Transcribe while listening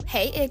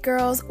Hey it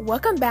girls,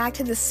 welcome back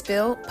to the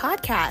Spill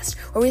podcast,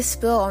 where we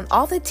spill on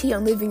all the tea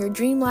on living your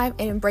dream life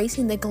and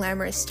embracing the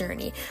glamorous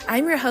journey.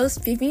 I'm your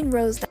host, Vivian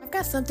Rose. I've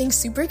got something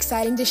super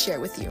exciting to share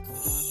with you.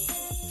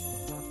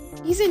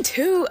 Season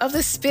 2 of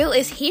The Spill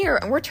is here,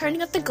 and we're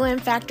turning up the glam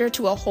factor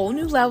to a whole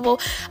new level.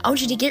 I want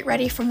you to get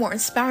ready for more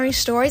inspiring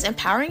stories,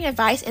 empowering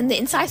advice, and the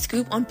inside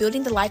scoop on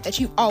building the life that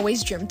you've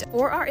always dreamed of.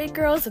 For our it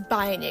girls,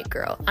 by an it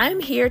girl, I'm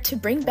here to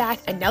bring back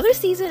another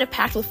season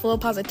packed with full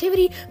of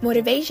positivity,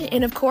 motivation,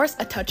 and of course,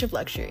 a touch of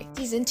luxury.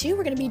 Season 2,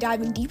 we're going to be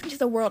diving deep into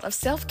the world of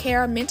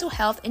self-care, mental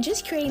health, and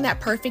just creating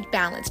that perfect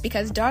balance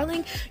because,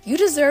 darling, you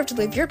deserve to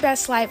live your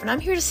best life, and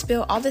I'm here to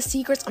spill all the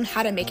secrets on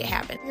how to make it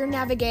happen. If you're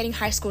navigating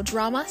high school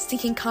drama,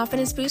 seeking confidence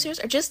boosters,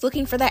 or just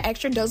looking for that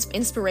extra dose of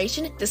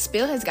inspiration, The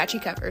Spill has got you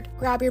covered.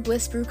 Grab your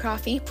Bliss Brew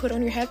coffee, put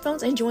on your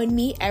headphones, and join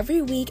me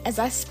every week as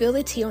I spill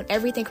the tea on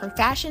everything from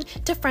fashion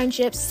to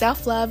friendships,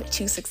 self-love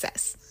to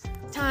success.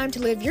 Time to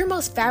live your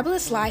most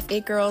fabulous life,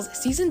 it girls.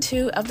 Season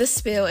 2 of The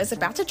Spill is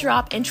about to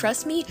drop, and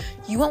trust me,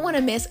 you won't want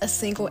to miss a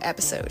single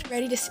episode.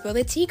 Ready to spill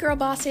the tea, girl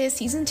bosses?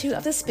 Season 2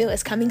 of The Spill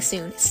is coming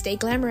soon. Stay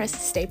glamorous,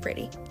 stay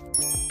pretty.